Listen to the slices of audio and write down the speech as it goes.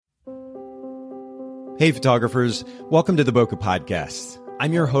Hey photographers, welcome to the Bokeh Podcast.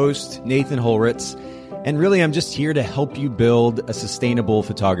 I'm your host, Nathan Holritz, and really I'm just here to help you build a sustainable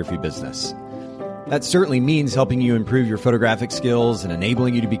photography business. That certainly means helping you improve your photographic skills and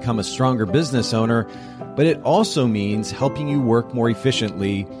enabling you to become a stronger business owner, but it also means helping you work more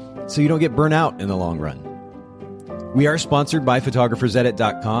efficiently so you don't get burnt out in the long run. We are sponsored by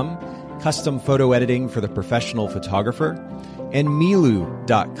photographersedit.com, custom photo editing for the professional photographer, and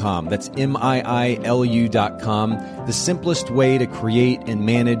Miilu.com, that's Miilu.com, the simplest way to create and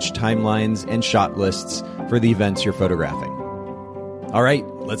manage timelines and shot lists for the events you're photographing. All right,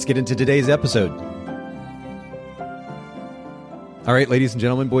 let's get into today's episode. All right, ladies and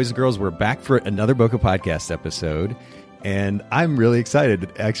gentlemen, boys and girls, we're back for another Bokeh Podcast episode, and I'm really excited.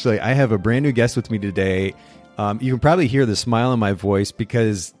 Actually, I have a brand new guest with me today. You can probably hear the smile in my voice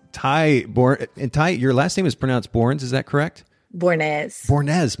because Ty, your last name is pronounced Borns, is that correct?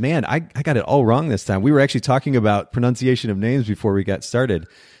 Bornez, man, I got it all wrong this time. We were actually talking about pronunciation of names before we got started.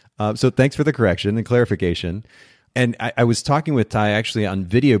 So thanks for the correction and clarification. And I was talking with Ty actually on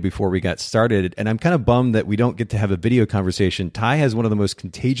video before we got started, and I'm kind of bummed that we don't get to have a video conversation. Ty has one of the most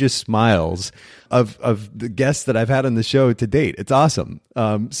contagious smiles of the guests that I've had on the show to date. It's awesome.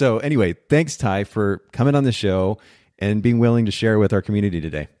 So anyway, thanks, Ty, for coming on the show and being willing to share with our community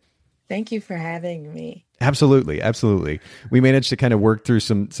today. Thank you for having me. Absolutely. We managed to kind of work through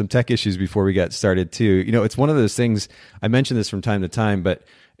some tech issues before we got started too. You know, it's one of those things, I mention this from time to time, but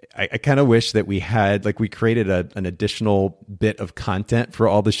I kind of wish that we had, like, we created an additional bit of content for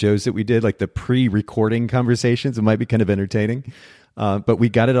all the shows that we did, like the pre-recording conversations. It might be kind of entertaining, but we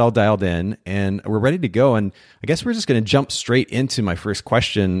got it all dialed in and we're ready to go. And I guess we're just going to jump straight into my first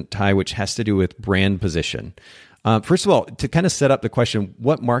question, Ty, which has to do with brand position. First of all, to kind of set up the question,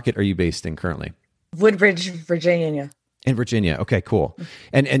 what market are you based in currently? Woodbridge, Virginia. In Virginia. Okay, cool.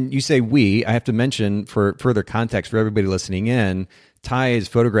 And you say we, I have to mention for further context for everybody listening in, Ty is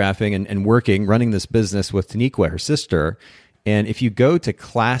photographing and running this business with Taniqua, her sister. And if you go to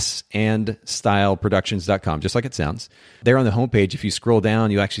classandstyleproductions.com, just like it sounds, there on the homepage, if you scroll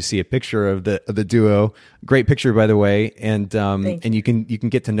down, you actually see a picture of the duo. Great picture, by the way. And you can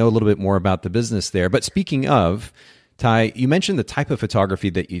get to know a little bit more about the business there. But speaking of, Ty, you mentioned the type of photography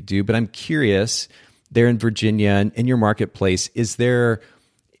that you do, but I'm curious, there in Virginia and in your marketplace, is there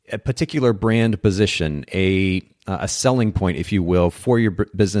a particular brand position, a selling point, if you will, for your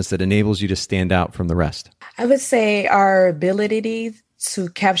business that enables you to stand out from the rest? I would say our ability to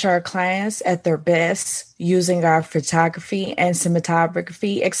capture our clients at their best using our photography and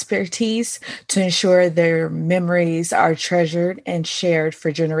cinematography expertise to ensure their memories are treasured and shared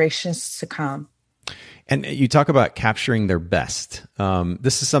for generations to come. And you talk about capturing their best.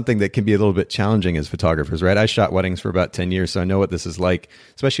 This is something that can be a little bit challenging as photographers, right? I shot weddings for about 10 years, so I know what this is like,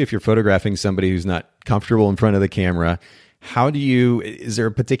 especially if you're photographing somebody who's not comfortable in front of the camera. Is there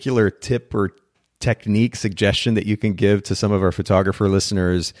a particular tip or technique, suggestion that you can give to some of our photographer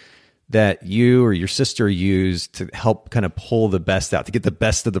listeners that you or your sister use to help kind of pull the best out, to get the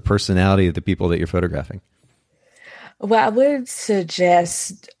best of the personality of the people that you're photographing? Well, I would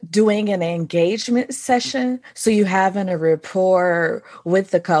suggest doing an engagement session so you have a rapport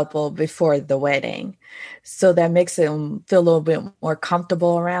with the couple before the wedding. So that makes them feel a little bit more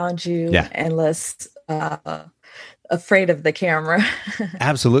comfortable around you and less afraid of the camera.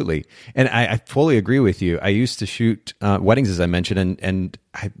 Absolutely. And I fully agree with you. I used to shoot weddings, as I mentioned, and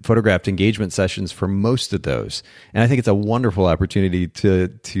I photographed engagement sessions for most of those. And I think it's a wonderful opportunity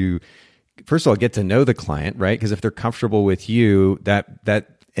to first of all, get to know the client, right? Because if they're comfortable with you, that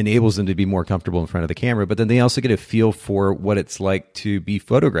enables them to be more comfortable in front of the camera. But then they also get a feel for what it's like to be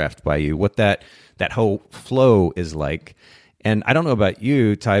photographed by you, what that whole flow is like. And I don't know about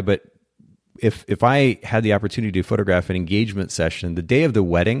you, Ty, but if I had the opportunity to photograph an engagement session, the day of the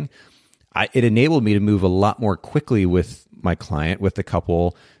wedding, it enabled me to move a lot more quickly with my client, with the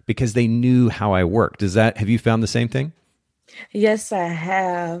couple, because they knew how I worked. Have you found the same thing? Yes, I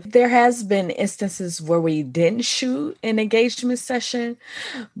have. There has been instances where we didn't shoot an engagement session.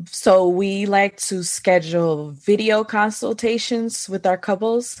 So we like to schedule video consultations with our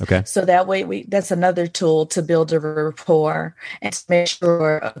couples. Okay. So that way that's another tool to build a rapport and to make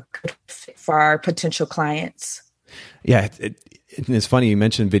sure a good fit for our potential clients. Yeah, it's funny you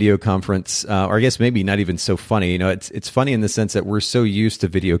mentioned video conference, or I guess maybe not even so funny. You know, it's funny in the sense that we're so used to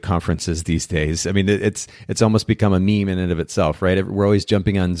video conferences these days. I mean, it's almost become a meme in and of itself, right? We're always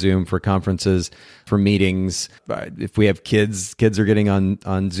jumping on Zoom for conferences, for meetings. If we have kids are getting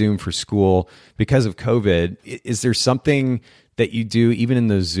on Zoom for school because of COVID. Is there something that you do even in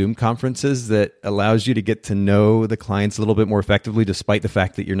those Zoom conferences that allows you to get to know the clients a little bit more effectively, despite the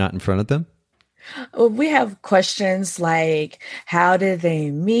fact that you're not in front of them? We have questions like how did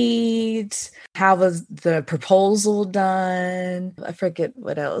they meet? How was the proposal done? I forget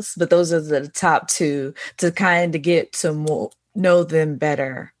what else, but those are the top two to kind of get to know them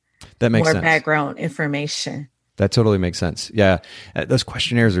better, That makes more sense. background information. That totally makes sense. Yeah. Those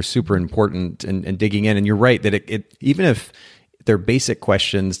questionnaires are super important and digging in. And you're right that it even if they're basic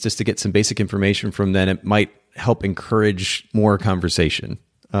questions, just to get some basic information from them, it might help encourage more conversation,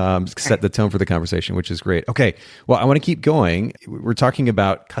 set the tone for the conversation, which is great. Okay. Well, I want to keep going. We're talking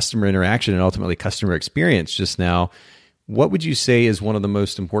about customer interaction and ultimately customer experience just now. What would you say is one of the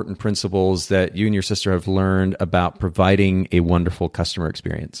most important principles that you and your sister have learned about providing a wonderful customer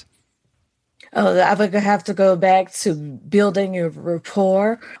experience? Oh, I would have to go back to building a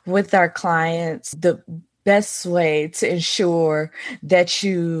rapport with our clients. The best way to ensure that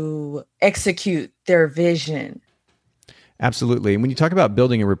you execute their vision. Absolutely. And when you talk about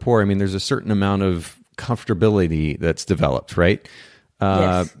building a rapport, I mean, there's a certain amount of comfortability that's developed, right?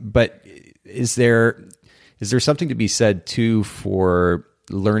 Yes. But is there something to be said too for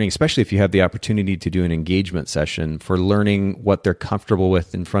learning, especially if you have the opportunity to do an engagement session, for learning what they're comfortable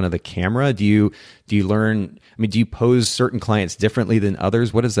with in front of the camera? Do you learn? I mean, do you pose certain clients differently than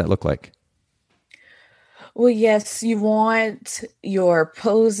others? What does that look like? Well, yes, you want your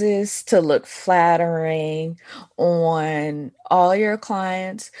poses to look flattering on all your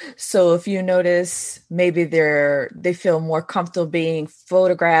clients. So if you notice maybe they feel more comfortable being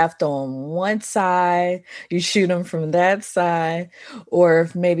photographed on one side, you shoot them from that side. Or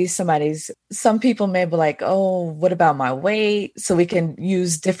if maybe some people may be like, oh, what about my weight? So we can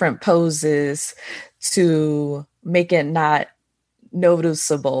use different poses to make it not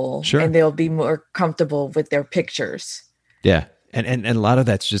noticeable, Sure. and they'll be more comfortable with their pictures. Yeah. And a lot of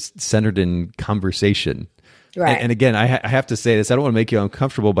that's just centered in conversation. Right. And again, I have to say this, I don't want to make you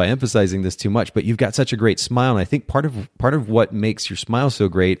uncomfortable by emphasizing this too much, but you've got such a great smile. And I think part of what makes your smile so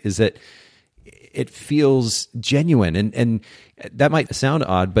great is that it feels genuine. And that might sound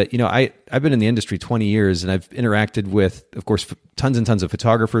odd, but I've been in the industry 20 years and I've interacted with, of course, tons and tons of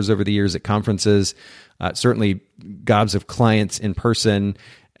photographers over the years at conferences, certainly gobs of clients in person.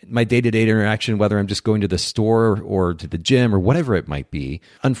 My day-to-day interaction, whether I'm just going to the store or to the gym or whatever it might be,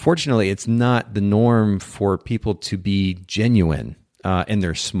 unfortunately, it's not the norm for people to be genuine in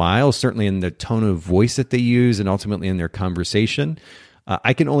their smile, certainly in the tone of voice that they use, and ultimately in their conversation.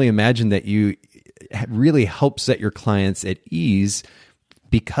 I can only imagine that you really help set your clients at ease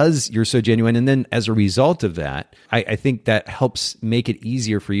because you're so genuine. And then as a result of that, I think that helps make it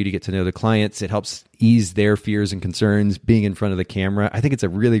easier for you to get to know the clients. It helps ease their fears and concerns being in front of the camera. I think it's a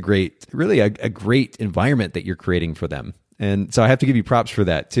really great environment that you're creating for them. And so I have to give you props for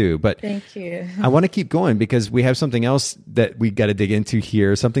that too. But thank you. I want to keep going because we have something else that we got to dig into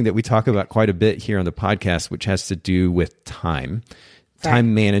here, something that we talk about quite a bit here on the podcast, which has to do with time.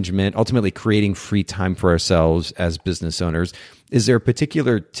 Time management, ultimately creating free time for ourselves as business owners. Is there a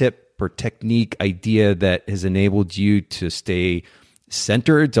particular tip or technique, idea that has enabled you to stay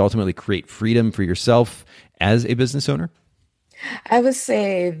centered, to ultimately create freedom for yourself as a business owner? I would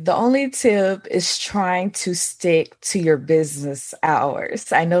say the only tip is trying to stick to your business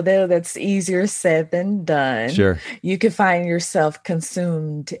hours. I know that that's easier said than done. Sure. You can find yourself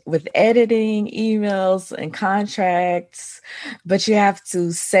consumed with editing, emails, and contracts, but you have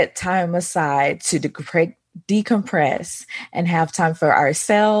to set time aside to decompress and have time for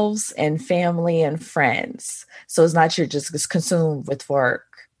ourselves and family and friends. So it's not you're just consumed with work.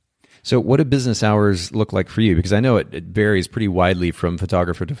 So what do business hours look like for you? Because I know it varies pretty widely from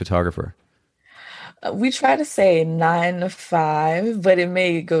photographer to photographer. We try to say 9 to 5, but it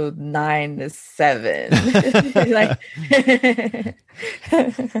may go 9 to 7.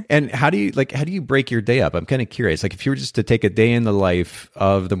 And how do you break your day up? I'm kind of curious. Like if you were just to take a day in the life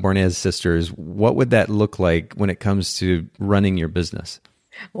of the Bornez sisters, what would that look like when it comes to running your business?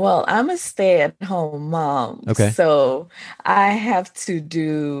 Well, I'm a stay-at-home mom. Okay. So I have to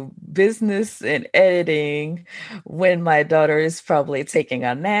do business and editing when my daughter is probably taking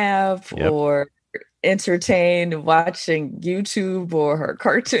a nap or entertained watching YouTube or her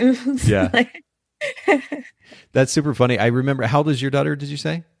cartoons. Yeah. That's super funny. I remember, how old is your daughter, did you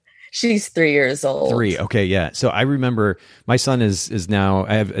say? She's 3 years old. 3. Okay. Yeah. So I remember my son is now,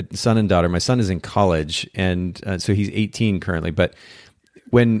 I have a son and daughter. My son is in college and so he's 18 currently, but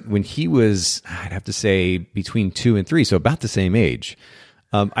when he was, I'd have to say between 2 and 3, so about the same age.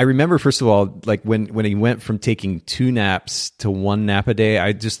 I remember, first of all, like when he went from taking 2 naps to 1 nap a day,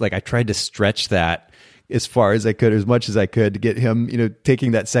 I tried to stretch that as far as I could, as much as I could, to get him,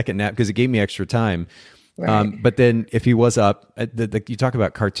 taking that second nap because it gave me extra time. Right. But then if he was up, you talk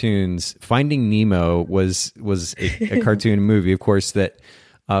about cartoons. Finding Nemo was a cartoon movie, of course, that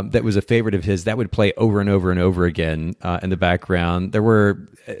was a favorite of his. That would play over and over and over again in the background.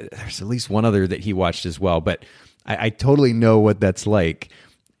 There's at least one other that he watched as well, but I totally know what that's like.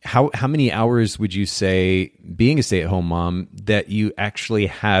 How many hours would you say, being a stay-at-home mom, that you actually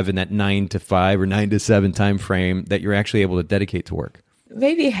have in that 9 to 5 or 9 to 7 time frame that you're actually able to dedicate to work?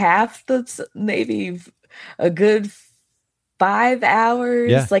 Maybe maybe a good 5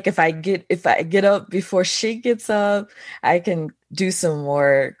 hours. Yeah. Like if I get up before she gets up, I can do some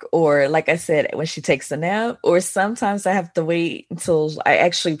work. Or like I said, when she takes a nap, or sometimes I have to wait until I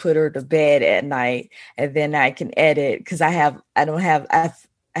actually put her to bed at night, and then I can edit, because I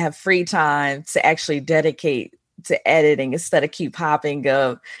have free time to actually dedicate to editing instead of keep popping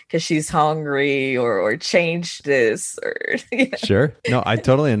up because she's hungry or change this or Sure. No, I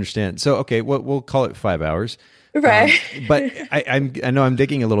totally understand. So, okay, we'll call it 5 hours. Right. But I know I'm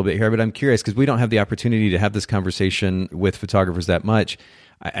digging a little bit here, but I'm curious because we don't have the opportunity to have this conversation with photographers that much.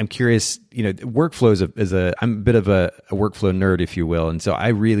 I'm curious, workflow I'm a bit of a workflow nerd, if you will. And so I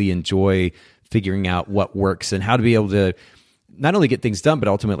really enjoy figuring out what works and how to be able to not only get things done, but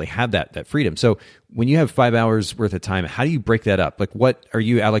ultimately have that freedom. So when you have 5 hours worth of time, how do you break that up? Like, what are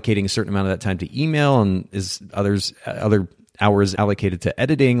you allocating a certain amount of that time to email, and is other hours allocated to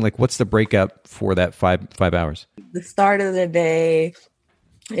editing? Like, what's the breakup for that five hours? The start of the day,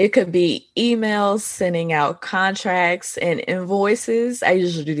 it could be emails, sending out contracts and invoices. I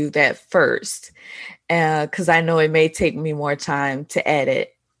usually do that first because I know it may take me more time to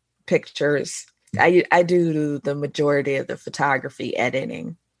edit pictures. I do the majority of the photography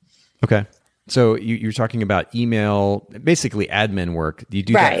editing. Okay. So you're talking about email, basically admin work. You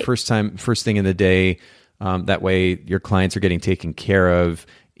do that first thing in the day. That way your clients are getting taken care of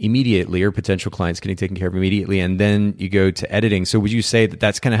immediately, or potential clients getting taken care of immediately. And then you go to editing. So would you say that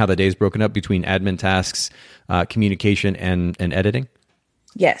that's kind of how the day is broken up between admin tasks, communication, and editing?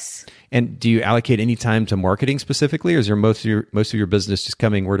 Yes. And do you allocate any time to marketing specifically, or is there most of your business just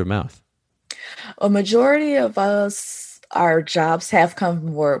coming word of mouth? A majority of our jobs have come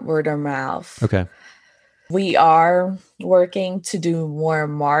from word of mouth. Okay. We are working to do more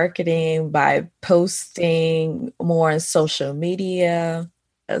marketing by posting more on social media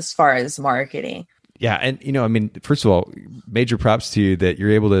as far as marketing. Yeah. And, first of all, major props to you that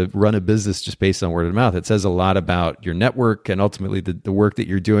you're able to run a business just based on word of mouth. It says a lot about your network and ultimately the work that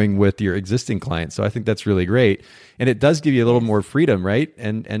you're doing with your existing clients. So I think that's really great. And it does give you a little more freedom, right?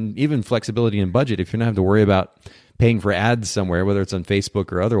 And even flexibility in budget. If you don't have to worry about paying for ads somewhere, whether it's on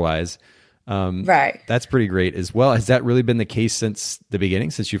Facebook or otherwise. Right. That's pretty great as well. Has that really been the case since the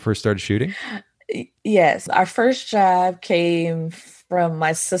beginning, since you first started shooting? Yes. Our first job came from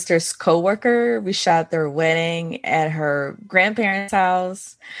my sister's coworker. We shot their wedding at her grandparents'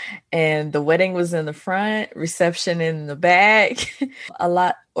 house, and the wedding was in the front, reception in the back.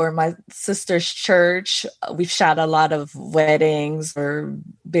 My sister's church, we've shot a lot of weddings or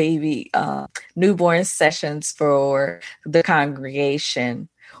baby newborn sessions for the congregation.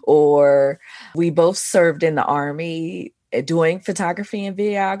 Or we both served in the Army doing photography and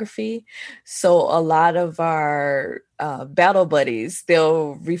videography. So a lot of our battle buddies,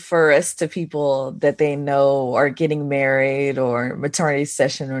 they'll refer us to people that they know are getting married or maternity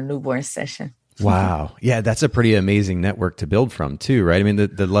session or newborn session. Wow. Yeah, that's a pretty amazing network to build from too, right? I mean,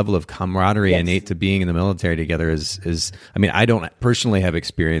 the level of camaraderie innate to being in the military together is I don't personally have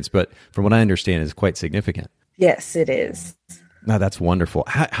experience, but from what I understand is quite significant. Yes, it is. No, that's wonderful.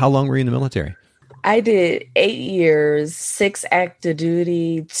 How long were you in the military? I did 8 years, 6 active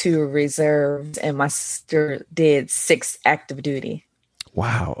duty, 2 reserves, and my sister did 6 active duty.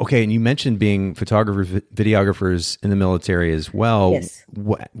 Wow. Okay. And you mentioned being photographers, videographers in the military as well. Yes.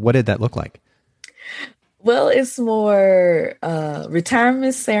 What did that look like? Well, it's more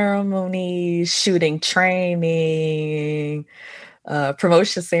retirement ceremonies, shooting training,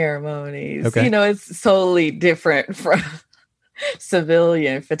 promotion ceremonies. Okay. It's totally different from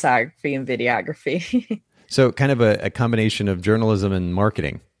civilian photography and videography. So kind of a combination of journalism and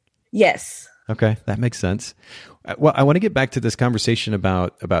marketing. Yes. Okay, that makes sense. Well, I want to get back to this conversation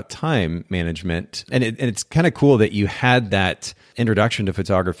about time management. And it's kind of cool that you had that introduction to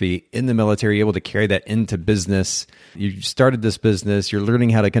photography in the military, able to carry that into business. You started this business, you're learning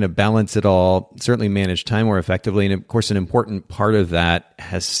how to kind of balance it all, certainly manage time more effectively. And of course, an important part of that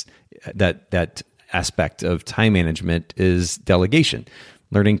has that aspect of time management is delegation,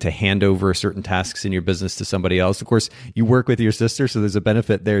 learning to hand over certain tasks in your business to somebody else. Of course, you work with your sister, so there's a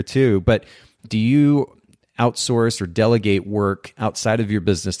benefit there too. But do you outsource or delegate work outside of your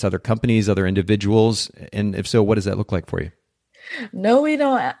business to other companies, other individuals? And if so, what does that look like for you? No, we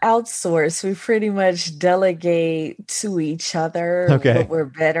don't outsource. We pretty much delegate to each other what Okay. we're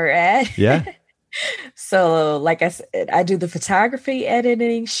better at. Yeah. So, like I said, I do the photography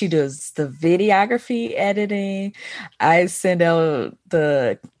editing. She does the videography editing. I send out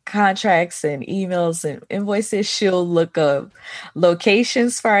the contracts and emails and invoices. She'll look up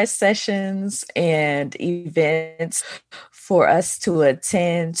locations for our sessions and events for us to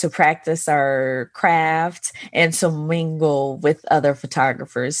attend to practice our craft and to mingle with other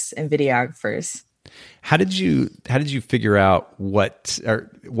photographers and videographers. How did you figure out what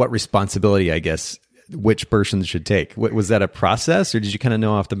responsibility, I guess, which person should take? Was that a process, or did you kind of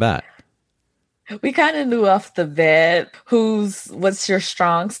know off the bat? We kind of knew off the bat what's your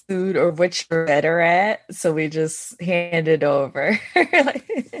strong suit or what you're better at. So we just handed over.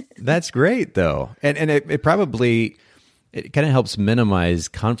 That's great, though, and it kind of helps minimize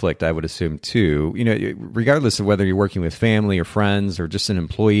conflict, I would assume too. Regardless of whether you're working with family or friends or just an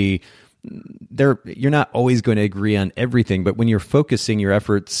employee, you're not always going to agree on everything, but when you're focusing your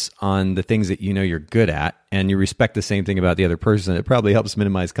efforts on the things that you're good at and you respect the same thing about the other person, it probably helps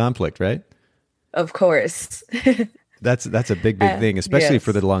minimize conflict, right? Of course. That's a big thing, especially yes.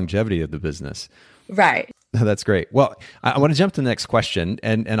 for the longevity of the business. Right. That's great. Well, I want to jump to the next question,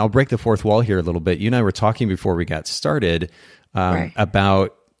 and I'll break the fourth wall here a little bit. You and I were talking before we got started Right.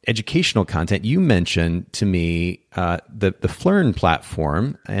 about educational content. You mentioned to me the Flurn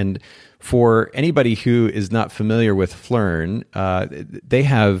platform, and for anybody who is not familiar with Flurn, they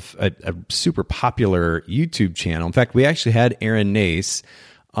have a super popular YouTube channel. In fact, we actually had Aaron Nace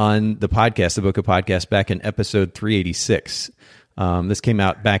on the podcast, the Bokeh Podcast, back in episode 386. This came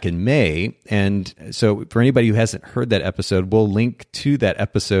out back in May. And so for anybody who hasn't heard that episode, we'll link to that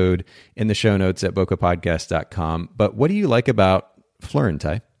episode in the show notes at bokehpodcast.com. But what do you like about Flurn,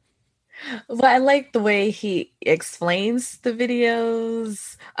 Ty? Well, I like the way he explains the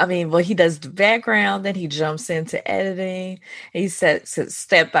videos. I mean, well, he does the background, then he jumps into editing. He sets it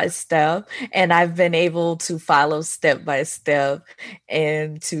step by step, and I've been able to follow step by step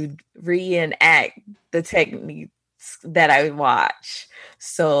and to reenact the techniques that I watch.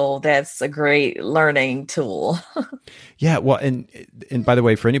 So that's a great learning tool. Yeah, well, and by the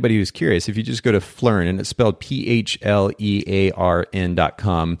way, for anybody who's curious, if you just go to Flurn, and it's spelled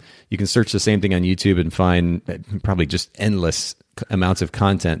PHLEARN.com, you can search the same thing on YouTube and find probably just endless amounts of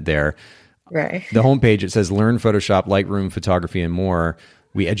content there. Right. The homepage, it says Learn Photoshop, Lightroom, Photography, and more.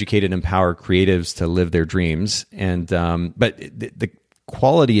 We educate and empower creatives to live their dreams. And but the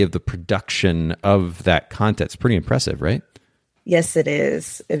quality of the production of that content is pretty impressive, right? Yes, it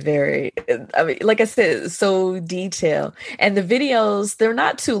is. I mean, like I said, it's so detailed. And the videos, they're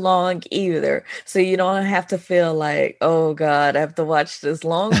not too long either. So you don't have to feel like, oh God, I have to watch this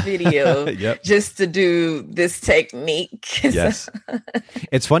long video Yep. just to do this technique. Yes.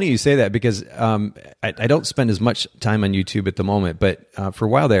 It's funny you say that because I don't spend as much time on YouTube at the moment, but for a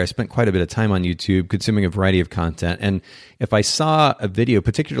while there, I spent quite a bit of time on YouTube consuming a variety of content. And if I saw a video,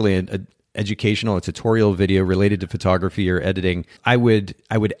 particularly a educational, a tutorial video related to photography or editing, I would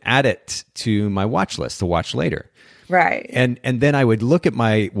add it to my watch list to watch later. Right. And then I would look at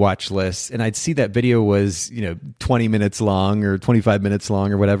my watch list and I'd see that video was, 20 minutes long or 25 minutes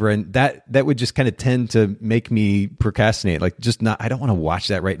long or whatever. And that would just kind of tend to make me procrastinate. Like I don't want to watch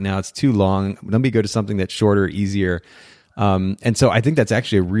that right now. It's too long. Let me go to something that's shorter, easier. And so I think that's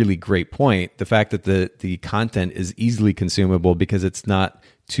actually a really great point. The fact that the content is easily consumable because it's not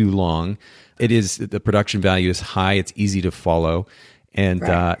too long. The production value is high. It's easy to follow. And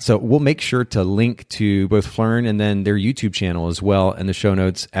Right. So we'll make sure to link to both Flurn and then their YouTube channel as well in the show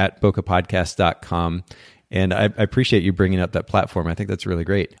notes at bokehpodcast.com. And I appreciate you bringing up that platform. I think that's really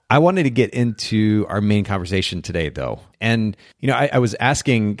great. I wanted to get into our main conversation today, though. And, I was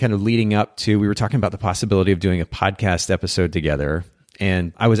asking kind of leading up to, we were talking about the possibility of doing a podcast episode together.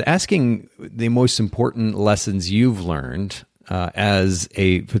 And I was asking the most important lessons you've learned as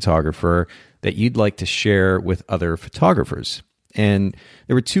a photographer that you'd like to share with other photographers. And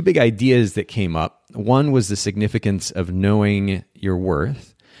there were two big ideas that came up. One was the significance of knowing your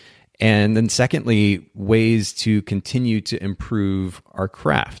worth. And then secondly, ways to continue to improve our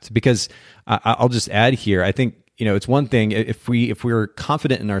craft. Because I'll just add here, I think, it's one thing if we're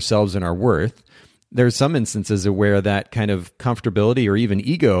confident in ourselves and our worth, there's some instances where that kind of comfortability or even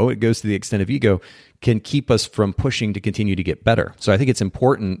ego, it goes to the extent of ego, can keep us from pushing to continue to get better. So I think it's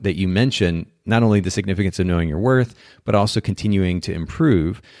important that you mention not only the significance of knowing your worth, but also continuing to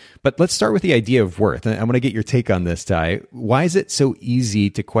improve. But let's start with the idea of worth. And I want to get your take on this, Ty. Why is it so easy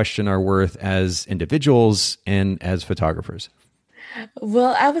to question our worth as individuals and as photographers?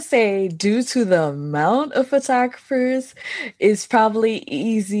 Well, I would say due to the amount of photographers, it's probably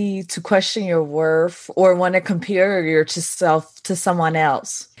easy to question your worth or want to compare yourself to someone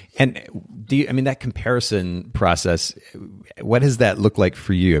else. And that comparison process, what does that look like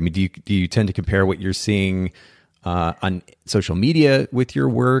for you? I mean, do you tend to compare what you're seeing on social media with your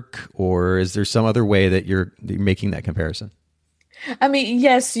work, or is there some other way that you're making that comparison? I mean,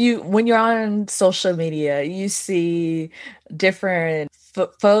 yes, when you're on social media, you see different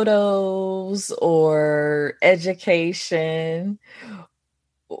photos or education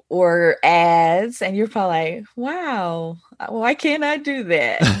or ads, and you're probably like, wow, why can't I do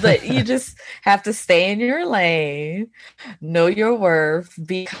that? But you just have to stay in your lane, know your worth,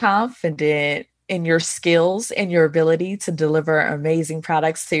 be confident in your skills and your ability to deliver amazing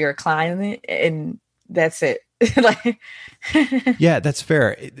products to your client, and that's it. Yeah, that's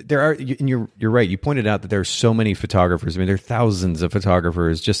fair. There are, and you're right. You pointed out that there are so many photographers. I mean, there are thousands of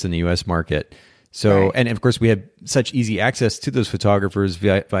photographers just in the U.S. market. So, right. And of course, we have such easy access to those photographers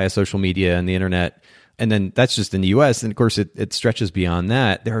via social media and the internet. And then that's just in the U.S. And of course, it stretches beyond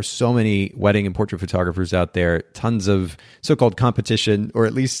that. There are so many wedding and portrait photographers out there, tons of so-called competition, or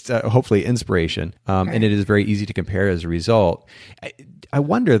at least hopefully inspiration. Right. And it is very easy to compare as a result. I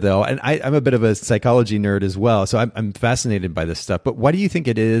wonder, though, and I'm a bit of a psychology nerd as well, so I'm fascinated by this stuff. But what do you think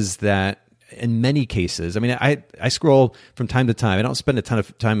it is that, in many cases, I mean, I scroll from time to time. I don't spend a ton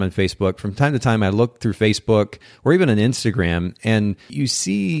of time on Facebook. From time to time, I look through Facebook or even on Instagram, and you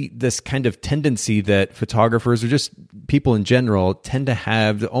see this kind of tendency that photographers or just people in general tend to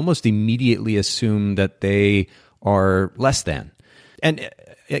have to almost immediately assume that they are less than. And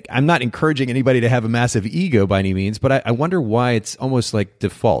I'm not encouraging anybody to have a massive ego by any means, but I wonder why it's almost like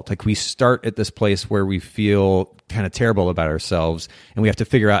default. Like we start at this place where we feel kind of terrible about ourselves and we have to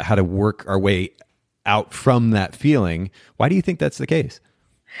figure out how to work our way out from that feeling. Why do you think that's the case?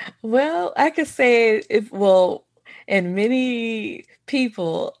 Well, I could say in many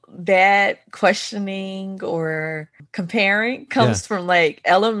people, that questioning or comparing comes from like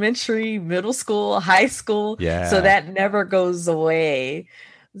elementary, middle school, high school. Yeah. So that never goes away.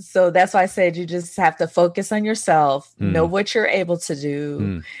 So that's why I said you just have to focus on yourself, know what you're able to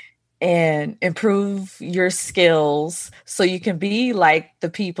do, and improve your skills so you can be like the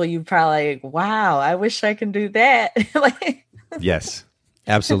people you probably like, wow, I wish I can do that. Yes,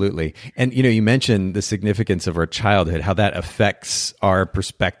 absolutely. And, you mentioned the significance of our childhood, how that affects our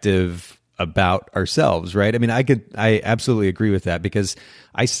perspective about ourselves, right? I mean, I absolutely agree with that because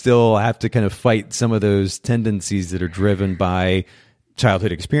I still have to kind of fight some of those tendencies that are driven by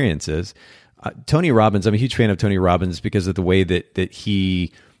childhood experiences. Tony Robbins, I'm a huge fan of Tony Robbins because of the way that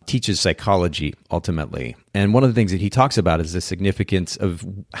he teaches psychology ultimately. And one of the things that he talks about is the significance of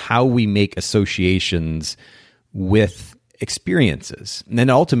how we make associations with experiences. And then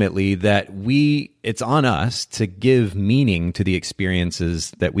ultimately that it's on us to give meaning to the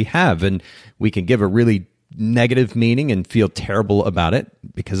experiences that we have. And we can give a really negative meaning and feel terrible about it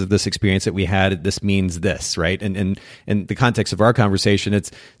because of this experience that we had. This means this, right? And in the context of our conversation,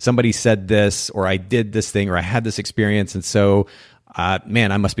 it's somebody said this, or I did this thing, or I had this experience. And so,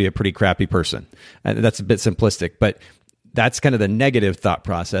 man, I must be a pretty crappy person. And that's a bit simplistic, but that's kind of the negative thought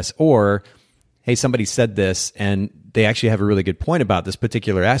process. Or, hey, somebody said this and they actually have a really good point about this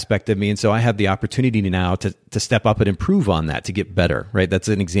particular aspect of me. And so I have the opportunity now to step up and improve on that, to get better, right? That's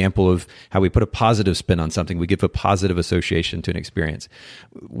an example of how we put a positive spin on something. We give a positive association to an experience.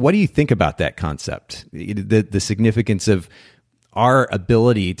 What do you think about that concept? The significance of our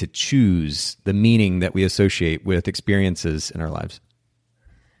ability to choose the meaning that we associate with experiences in our lives?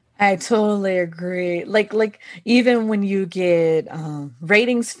 I totally agree. Like even when you get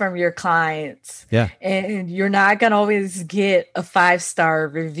ratings from your clients, and you're not going to always get a 5-star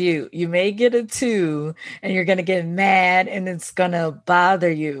review. You may get a 2 and you're going to get mad and it's going to bother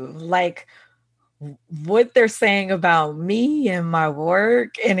you. Like what they're saying about me and my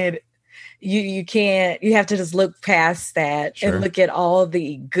work, and you have to just look past that and look at all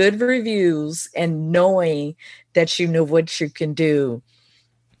the good reviews and knowing that you know what you can do.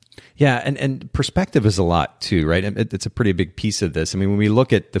 Yeah, and perspective is a lot too, right? It's a pretty big piece of this. I mean, when we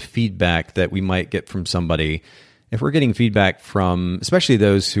look at the feedback that we might get from somebody, if we're getting feedback from, especially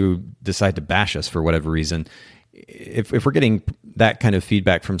those who decide to bash us for whatever reason, if we're getting that kind of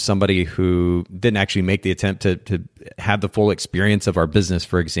feedback from somebody who didn't actually make the attempt to have the full experience of our business,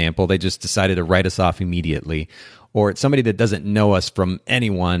 for example, they just decided to write us off immediately, or it's somebody that doesn't know us from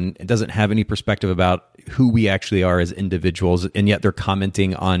anyone, doesn't have any perspective about who we actually are as individuals, and yet they're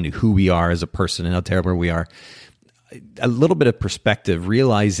commenting on who we are as a person and how terrible we are. A little bit of perspective,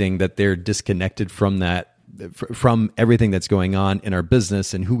 realizing that they're disconnected from that, from everything that's going on in our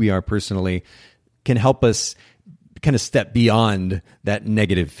business and who we are personally, can help us kind of step beyond that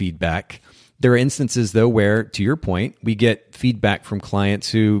negative feedback. There are instances, though, where, to your point, we get feedback from clients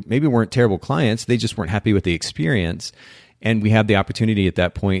who maybe weren't terrible clients, they just weren't happy with the experience. And we have the opportunity at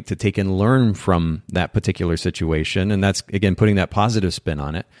that point to take and learn from that particular situation. And that's, again, putting that positive spin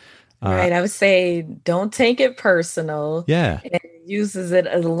on it. Right. I would say don't take it personal. Yeah. And uses it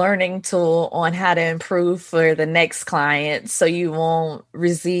as a learning tool on how to improve for the next client so you won't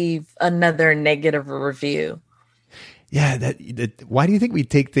receive another negative review. Yeah, that why do you think we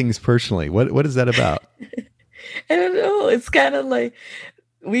take things personally? What is that about? I don't know. It's kind of like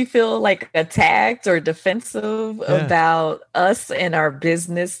we feel like attacked or defensive about us and our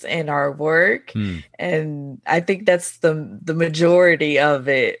business and our work. And I think that's the majority of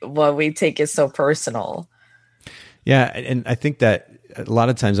it, why we take it so personal. Yeah, and I think that a lot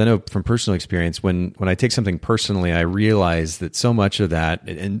of times, I know from personal experience, when I take something personally, I realize that so much of that,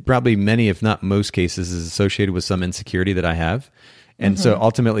 and probably many, if not most cases, is associated with some insecurity that I have. And so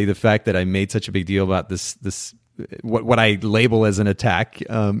ultimately, the fact that I made such a big deal about this what I label as an attack,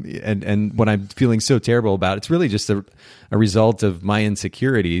 and what I'm feeling so terrible about, it's really just a result of my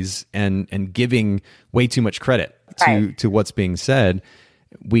insecurities and giving way too much credit to what's being said.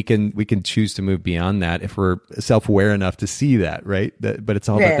 We can choose to move beyond that if we're self-aware enough to see that, right? But it's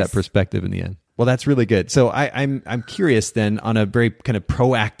all about that perspective in the end. Well, that's really good. So I'm curious then, on a very kind of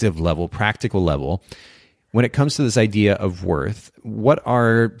proactive level, practical level, when it comes to this idea of worth, what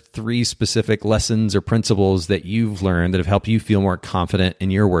are 3 specific lessons or principles that you've learned that have helped you feel more confident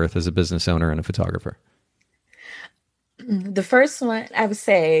in your worth as a business owner and a photographer? The first one, I would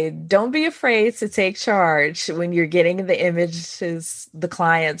say, don't be afraid to take charge when you're getting the images the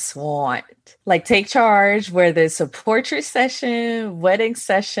clients want. Like, take charge whether it's a portrait session, wedding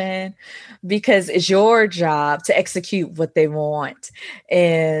session, because it's your job to execute what they want.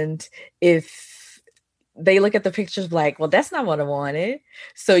 And if they look at the pictures like, well, that's not what I wanted,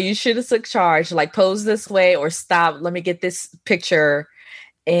 so you should have took charge, like pose this way or stop, let me get this picture,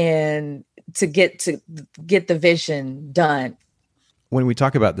 and to get the vision done. When we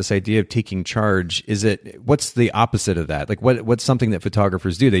talk about this idea of taking charge, what's the opposite of that? Like what's something that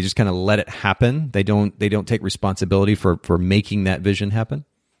photographers do? They just kind of let it happen. They don't take responsibility for making that vision happen.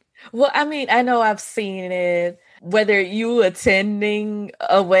 Well, I mean, I know I've seen it, whether you attending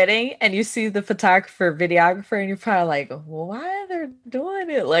a wedding and you see the photographer, videographer, and you're probably like, why are they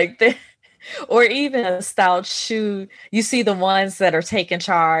doing it like that? Or even a styled shoot, you see the ones that are taking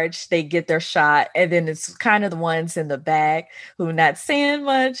charge, they get their shot, and then it's kind of the ones in the back who are not saying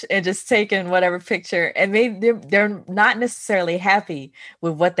much and just taking whatever picture, and they're not necessarily happy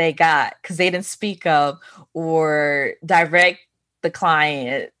with what they got because they didn't speak up or direct the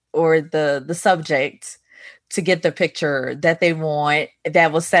client or the subject to get the picture that they want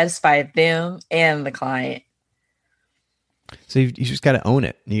that will satisfy them and the client. So you just got to own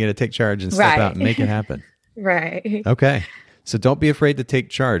it. You got to take charge and step out and make it happen. Right. Okay. So don't be afraid to take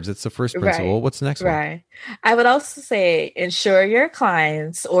charge. That's the first principle. Right. What's the next one? Right. I would also say ensure your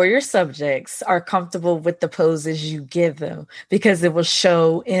clients or your subjects are comfortable with the poses you give them because it will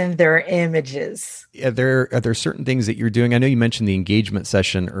show in their images. Are there certain things that you're doing? I know you mentioned the engagement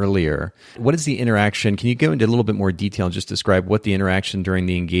session earlier. What is the interaction? Can you go into a little bit more detail and just describe what the interaction during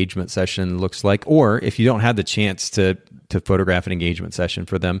the engagement session looks like? Or if you don't have the chance to photograph an engagement session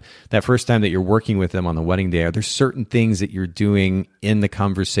for them, that first time that you're working with them on the wedding day, are there certain things that you're doing in the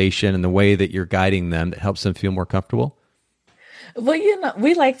conversation and the way that you're guiding them that helps them feel more comfortable? Well,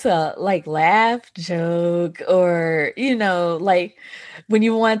 we like to laugh, joke, or, when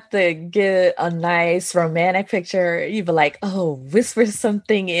you want to get a nice romantic picture, you be like, oh, whisper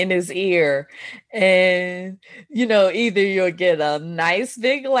something in his ear. And, either you'll get a nice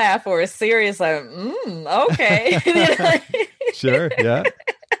big laugh or a serious, like, okay. Sure. Yeah.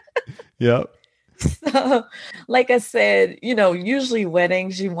 Yep. So, like I said, usually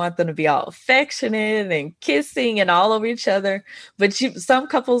weddings, you want them to be all affectionate and kissing and all over each other. But some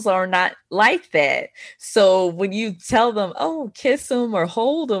couples are not like that. So when you tell them, oh, kiss them or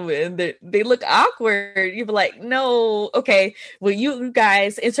hold them, and they look awkward, you be like, no, okay, well, you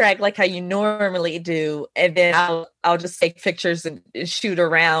guys interact like how you normally do. And then I'll just take pictures and shoot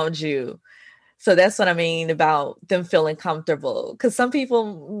around you. So that's what I mean about them feeling comfortable. Because some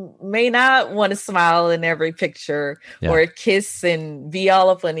people may not want to smile in every picture or kiss and be all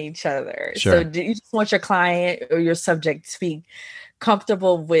up on each other. Sure. So do you just want your client or your subject to be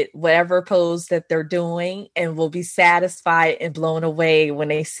comfortable with whatever pose that they're doing and will be satisfied and blown away when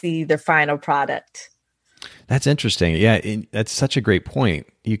they see their final product? That's interesting. Yeah, that's such a great point.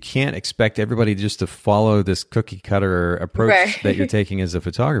 You can't expect everybody just to follow this cookie cutter approach that you're taking as a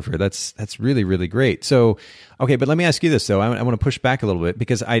photographer. That's really, really great. So, okay, but let me ask you this though. I want to push back a little bit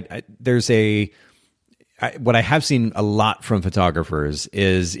because what I have seen a lot from photographers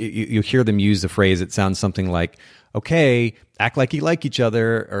is you hear them use the phrase. It sounds something like, "Okay, act like you like each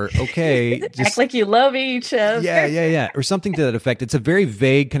other," or "Okay, just act like you love each other." Yeah, or something to that effect. It's a very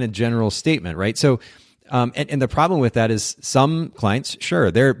vague kind of general statement, right? So. And the problem with that is some clients,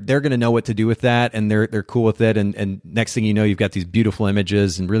 sure, they're going to know what to do with that, and they're cool with it. And next thing you know, you've got these beautiful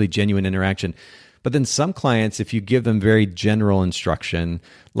images and really genuine interaction. But then some clients, if you give them very general instruction,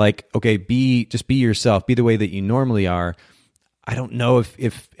 like, okay, just be yourself, be the way that you normally are. I don't know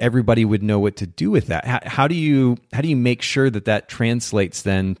if everybody would know what to do with that. How do you make sure that translates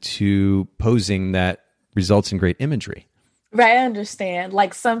then to posing that results in great imagery? Right, I understand.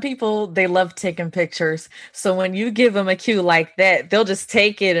 Like some people, they love taking pictures. So when you give them a cue like that, they'll just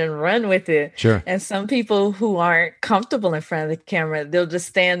take it and run with it. Sure. And some people who aren't comfortable in front of the camera, they'll just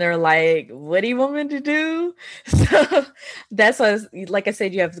stand there like, what do you want me to do? So that's why, like I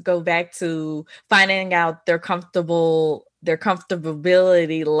said, you have to go back to finding out their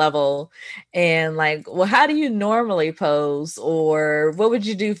comfortability level and like, well, how do you normally pose, or what would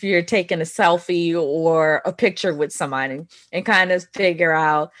you do if you're taking a selfie or a picture with somebody, and kind of figure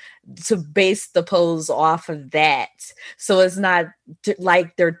out to base the pose off of that. So it's not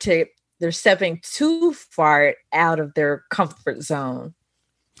like they're stepping too far out of their comfort zone.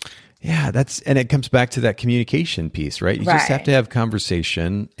 Yeah, and it comes back to that communication piece, right? You just have to have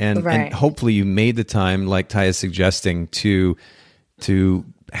conversation, and hopefully you made the time, like Ty is suggesting, to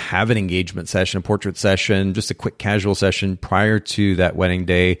have an engagement session, a portrait session, just a quick casual session prior to that wedding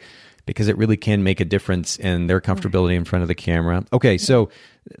day, because it really can make a difference in their comfortability in front of the camera. Okay, so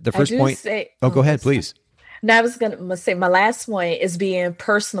the first point. Go ahead, please. Now, I was going to say my last point is being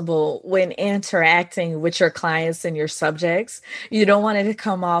personable when interacting with your clients and your subjects. You don't want it to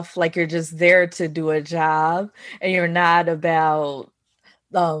come off like you're just there to do a job and you're not about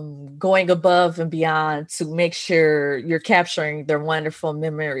going above and beyond to make sure you're capturing their wonderful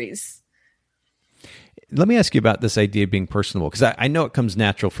memories. Let me ask you about this idea of being personable, because I know it comes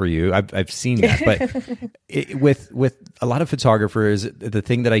natural for you. I've seen that, but with a lot of photographers, the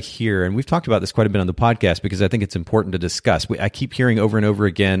thing that I hear, and we've talked about this quite a bit on the podcast because I think it's important to discuss. I keep hearing over and over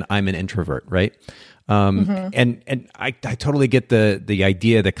again, "I'm an introvert," right? And I totally get the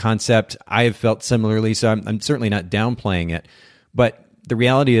idea, the concept. I have felt similarly, so I'm certainly not downplaying it. But the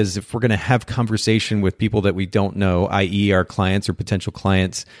reality is, if we're going to have conversation with people that we don't know, i.e., our clients or potential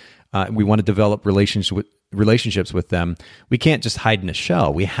clients. We want to develop relationships with them. We can't just hide in a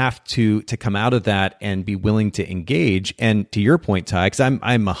shell. We have to come out of that and be willing to engage. And to your point, Ty, because I'm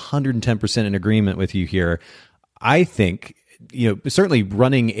 110% in agreement with you here. I think, certainly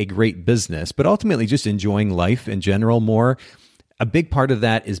running a great business, but ultimately just enjoying life in general more. A big part of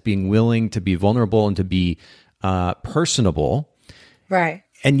that is being willing to be vulnerable and to be personable. Right.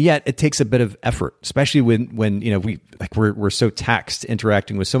 And yet it takes a bit of effort, especially when we're so taxed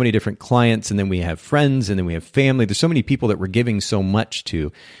interacting with so many different clients, and then we have friends, and then we have family. There's so many people that we're giving so much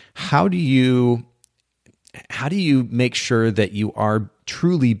to. How do you make sure that you are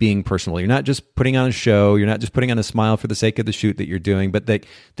truly being personal? You're not just putting on a show. You're not just putting on a smile for the sake of the shoot that you're doing, but that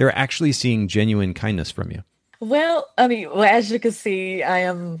they're actually seeing genuine kindness from you. Well, as you can see, I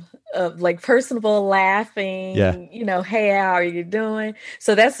am personable, laughing, hey, how are you doing?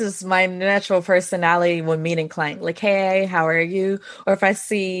 So that's just my natural personality when meeting clients. Like, hey, how are you? Or if I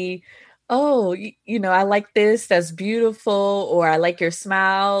see, oh, I like this, that's beautiful, or I like your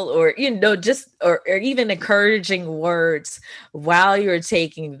smile, or, or even encouraging words while you're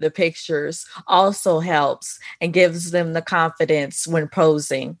taking the pictures also helps and gives them the confidence when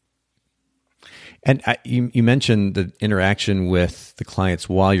posing. And you mentioned the interaction with the clients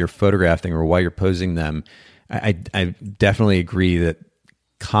while you're photographing or while you're posing them. I definitely agree that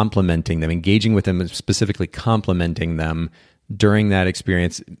complimenting them, engaging with them, specifically complimenting them during that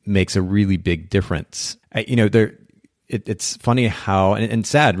experience makes a really big difference. It's funny how, and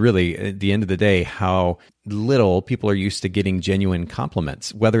sad really, at the end of the day, how little people are used to getting genuine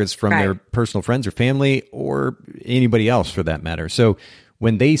compliments, whether it's from their personal friends or family or anybody else for that matter. So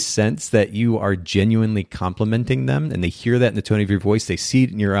when they sense that you are genuinely complimenting them and they hear that in the tone of your voice, they see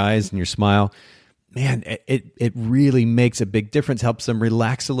it in your eyes and your smile, man, it really makes a big difference, helps them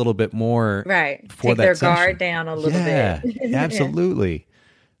relax a little bit more. Right. For Take that their session. guard down a little bit. Absolutely.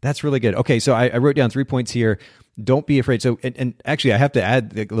 That's really good. Okay, so I wrote down 3 points here. Don't be afraid. So, and actually, I have to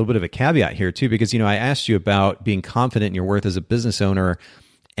add a little bit of a caveat here too, because I asked you about being confident in your worth as a business owner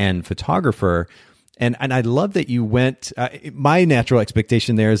and photographer, and I love that you went. My natural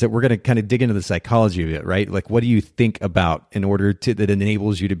expectation there is that we're going to kind of dig into the psychology of it, right? Like, what do you think about in order to that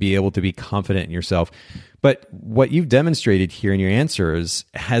enables you to be able to be confident in yourself? But what you've demonstrated here in your answers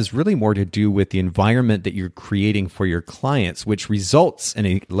has really more to do with the environment that you're creating for your clients, which results in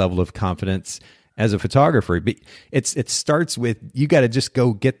a level of confidence as a photographer. But it starts with, you got to just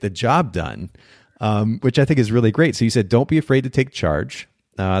go get the job done, which I think is really great. So you said, don't be afraid to take charge.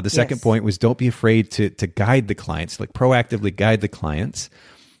 The second point was, don't be afraid to guide the clients, like proactively guide the clients.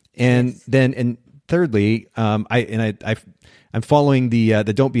 And then, and thirdly, I'm following the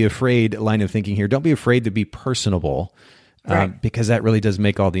don't be afraid line of thinking here. Don't be afraid to be personable, because that really does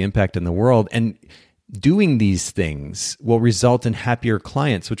make all the impact in the world. And doing these things will result in happier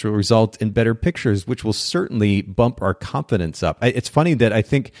clients, which will result in better pictures, which will certainly bump our confidence up. It's funny that I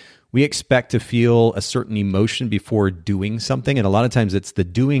think we expect to feel a certain emotion before doing something. And a lot of times it's the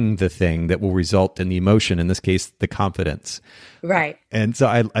doing the thing that will result in the emotion, in this case, the confidence. Right. And so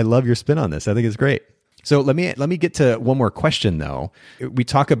I love your spin on this. I think it's great. So let me get to one more question though. We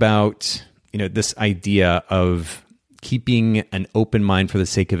talk about, this idea of keeping an open mind for the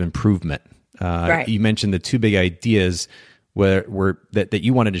sake of improvement. Right. You mentioned the 2 big ideas that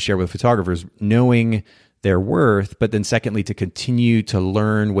you wanted to share with photographers, knowing their worth, but then secondly, to continue to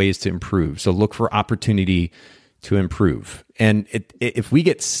learn ways to improve. So look for opportunity to improve. And if we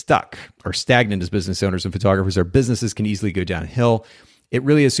get stuck or stagnant as business owners and photographers, our businesses can easily go downhill. It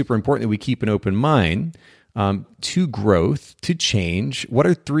really is super important that we keep an open mind to growth, to change. What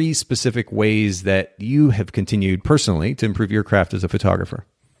are 3 specific ways that you have continued personally to improve your craft as a photographer?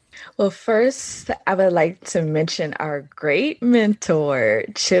 Well, first, I would like to mention our great mentor,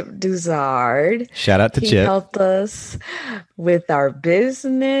 Chip Duzard. Shout out to Chip. He helped us with our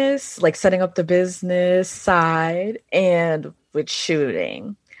business, like setting up the business side and with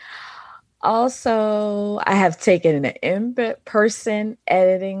shooting. Also, I have taken an in-person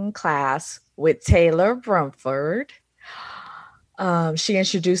editing class with Taylor Brumford. She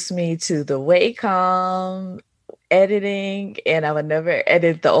introduced me to the Wacom editing, and I would never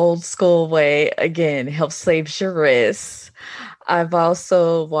edit the old school way again. Help save your wrists. I've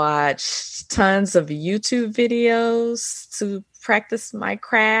also watched tons of YouTube videos to practice my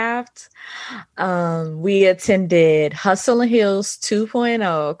craft. We attended Hustle and Heels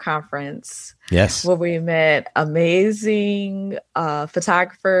 2.0 conference. Yes. Where we met amazing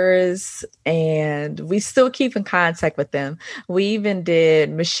photographers, and we still keep in contact with them. We even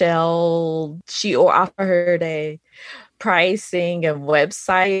did Michelle, she offered a pricing and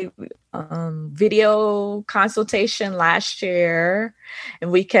website video consultation last year, and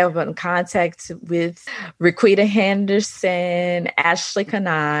we kept in contact with Raquita Henderson, Ashley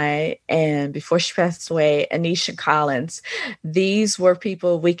Kanai, and before she passed away, Anisha Collins. These were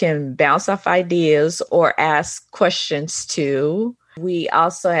people we can bounce off ideas or ask questions to. We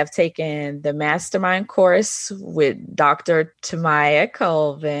also have taken the mastermind course with Dr. Tamaya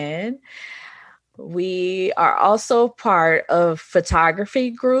Colvin. We are also part of photography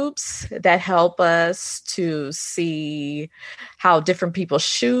groups that help us to see how different people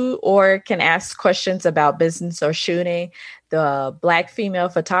shoot or can ask questions about business or shooting. The Black Female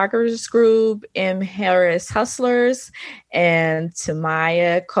Photographers Group, M. Harris Hustlers, and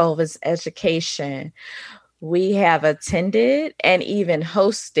Tamaya Colvin's Education. We have attended and even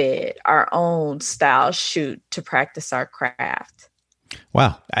hosted our own style shoot to practice our craft.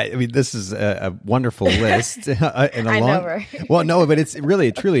 Wow. I mean, this is a wonderful list. And I know, right? Well, no, but it's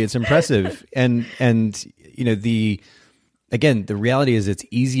really, truly, it's impressive. And the reality is it's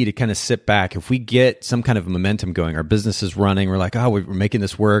easy to kind of sit back. If we get some kind of momentum going, our business is running, we're like, oh, we're making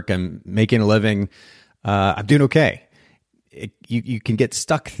this work. I'm making a living. I'm doing okay. You can get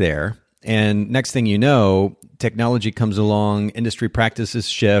stuck there. And next thing you know, technology comes along, industry practices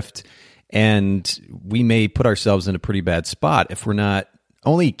shift, and we may put ourselves in a pretty bad spot if we're not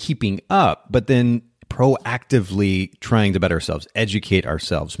only keeping up, but then proactively trying to better ourselves, educate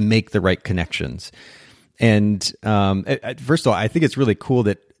ourselves, make the right connections. And first of all, I think it's really cool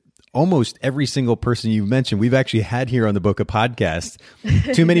that almost every single person you've mentioned, we've actually had here on the Bokeh Podcast.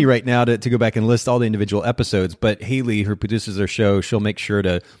 Too many right now to go back and list all the individual episodes. But Haley, who produces our show, she'll make sure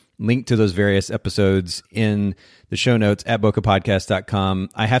to link to those various episodes in the show notes at bokehpodcast.com.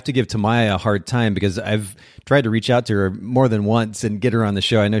 I have to give Tamaya a hard time because I've tried to reach out to her more than once and get her on the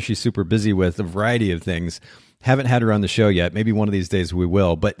show. I know she's super busy with a variety of things. Haven't had her on the show yet. Maybe one of these days we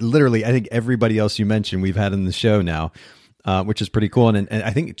will. But literally, I think everybody else you mentioned we've had in the show now, which is pretty cool. And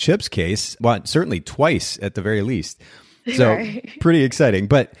I think Chip's case, well, certainly twice at the very least. So Right. pretty exciting.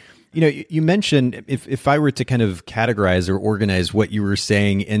 But you mentioned if I were to kind of categorize or organize what you were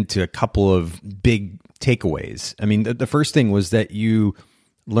saying into a couple of big takeaways. I mean, the first thing was that you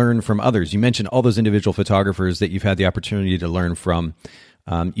learn from others. You mentioned all those individual photographers that you've had the opportunity to learn from.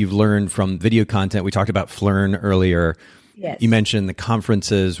 You've learned from video content. We talked about Flern earlier. Yes. You mentioned the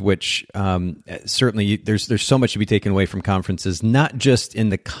conferences, which certainly there's so much to be taken away from conferences, not just in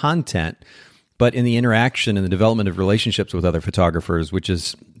the content, but in the interaction and the development of relationships with other photographers, which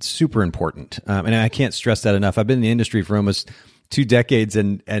is super important. And I can't stress that enough. I've been in the industry for almost 2 decades,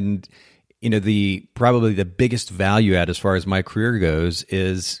 and probably the biggest value add as far as my career goes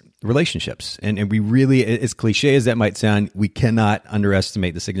is relationships. And we really, as cliche as that might sound, we cannot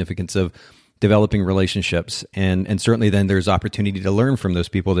underestimate the significance of developing relationships. And certainly then there's opportunity to learn from those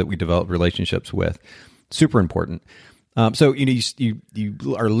people that we develop relationships with. Super important. So you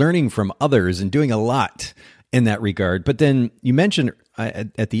are learning from others and doing a lot in that regard. But then you mentioned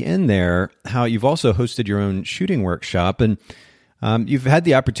at the end there how you've also hosted your own shooting workshop, and you've had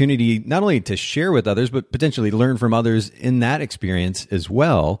the opportunity not only to share with others, but potentially learn from others in that experience as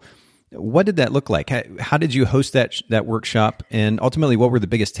well. What did that look like? How did you host that workshop? And ultimately, what were the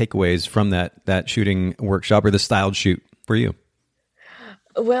biggest takeaways from that shooting workshop or the styled shoot for you?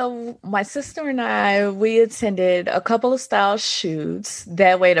 Well, my sister and I, we attended a couple of style shoots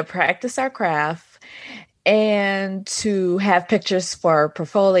that way to practice our craft and to have pictures for our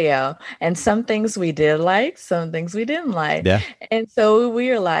portfolio. And some things we did like, some things we didn't like. Yeah. And so we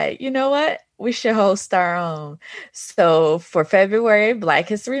were like, you know what? We should host our own. So for February, Black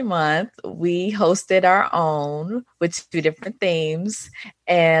History Month, we hosted our own with 2 different themes.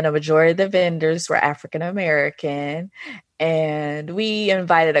 And a majority of the vendors were African American. And we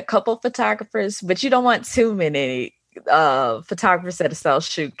invited a couple photographers, but you don't want too many photographers at a style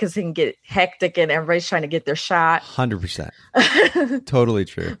shoot because it can get hectic and everybody's trying to get their shot. 100%. Totally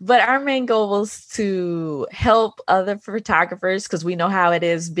true. But our main goal was to help other photographers because we know how it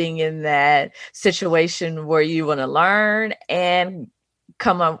is being in that situation where you want to learn and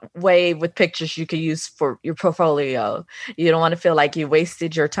come away with pictures you can use for your portfolio. You don't want to feel like you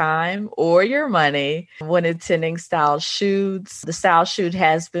wasted your time or your money when attending style shoots. The style shoot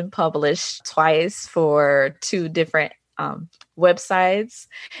has been published twice for 2 different websites,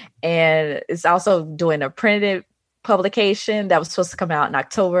 and it's also doing a printed publication that was supposed to come out in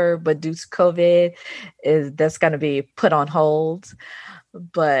October, but due to COVID, that's going to be put on hold.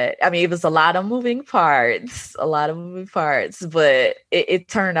 But I mean, it was a lot of moving parts, but it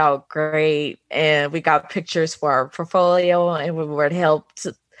turned out great. And we got pictures for our portfolio, and we're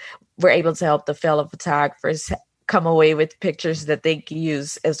able to help the fellow photographers come away with pictures that they can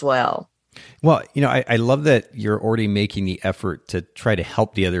use as well. Well, I love that you're already making the effort to try to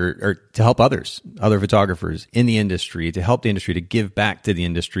help to help other photographers in the industry, to help the industry, to give back to the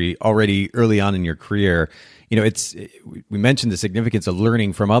industry already early on in your career. We mentioned the significance of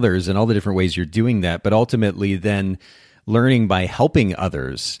learning from others and all the different ways you're doing that, but ultimately then learning by helping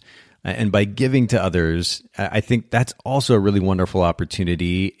others and by giving to others. I think that's also a really wonderful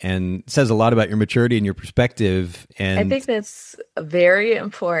opportunity and says a lot about your maturity and your perspective. And I think that's very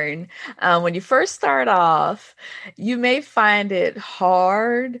important. When you first start off, you may find it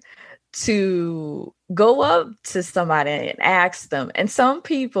hard to go up to somebody and ask them. And some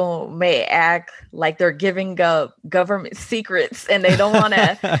people may act like they're giving up government secrets and they don't want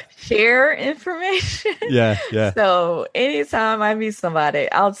to share information. Yeah. So anytime I meet somebody,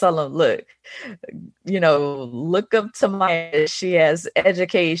 I'll tell them, look up to Maya. She has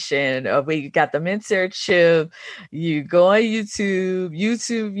education. We got the mentorship. You go on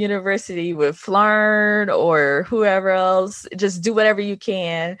YouTube University with Flern or whoever else. Just do whatever you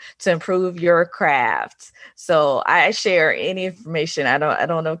can to improve your craft. So I share any information. I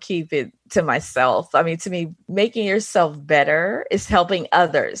don't know, keep it to myself. I mean, to me, making yourself better is helping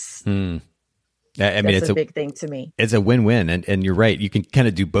others. I mean, it's a big thing to me. It's a win-win, and you're right. You can kind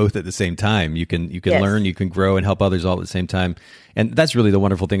of do both at the same time. You can Yes. learn, you can grow, and help others all at the same time. And that's really the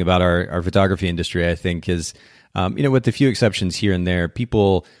wonderful thing about our photography industry, I think, is with the few exceptions here and there,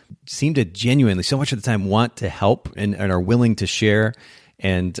 people seem to genuinely, so much of the time, want to help and are willing to share.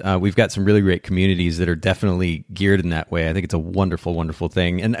 And we've got some really great communities that are definitely geared in that way. I think it's a wonderful, wonderful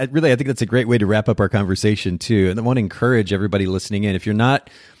thing. And I think that's a great way to wrap up our conversation too. And I want to encourage everybody listening in, if you're not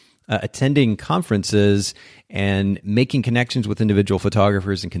attending conferences and making connections with individual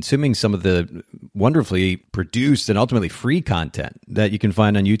photographers and consuming some of the wonderfully produced and ultimately free content that you can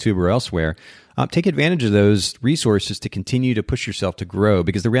find on YouTube or elsewhere. Take advantage of those resources to continue to push yourself to grow,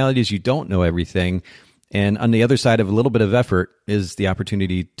 because the reality is you don't know everything. And on the other side of a little bit of effort is the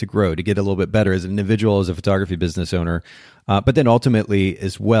opportunity to grow, to get a little bit better as an individual, as a photography business owner, but then ultimately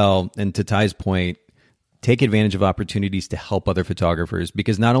as well, and to Ty's point, take advantage of opportunities to help other photographers,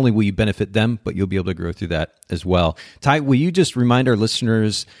 because not only will you benefit them, but you'll be able to grow through that as well. Ty, will you just remind our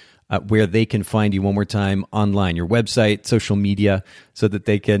listeners where they can find you one more time online, your website, social media, so that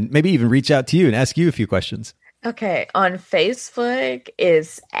they can maybe even reach out to you and ask you a few questions? Okay, on Facebook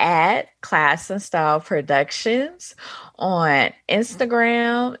is at Class and Style Productions. On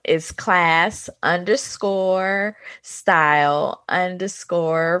Instagram is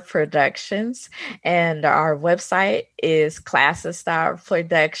class_style_productions. And our website is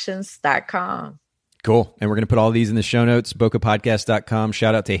classandstyleproductions.com. Cool. And we're going to put all these in the show notes, bokehpodcast.com.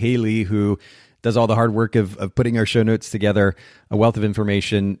 Shout out to Haley, who does all the hard work of putting our show notes together, a wealth of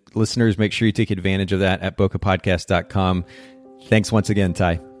information. Listeners, make sure you take advantage of that at bokehpodcast.com. Thanks once again,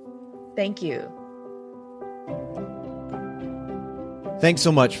 Ty. Thank you. Thanks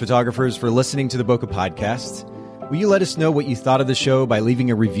so much, photographers, for listening to the Bokeh Podcast. Will you let us know what you thought of the show by leaving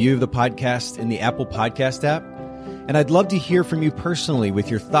a review of the podcast in the Apple Podcast app? And I'd love to hear from you personally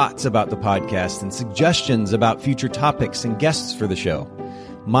with your thoughts about the podcast and suggestions about future topics and guests for the show.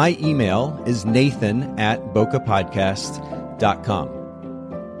 My email is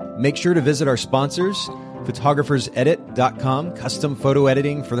nathan@bokehpodcast.com. Make sure to visit our sponsors, photographersedit.com, custom photo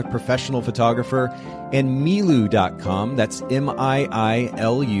editing for the professional photographer, and Miilu.com, that's MIILU.com,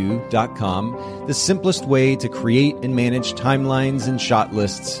 the simplest way to create and manage timelines and shot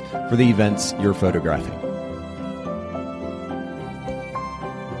lists for the events you're photographing.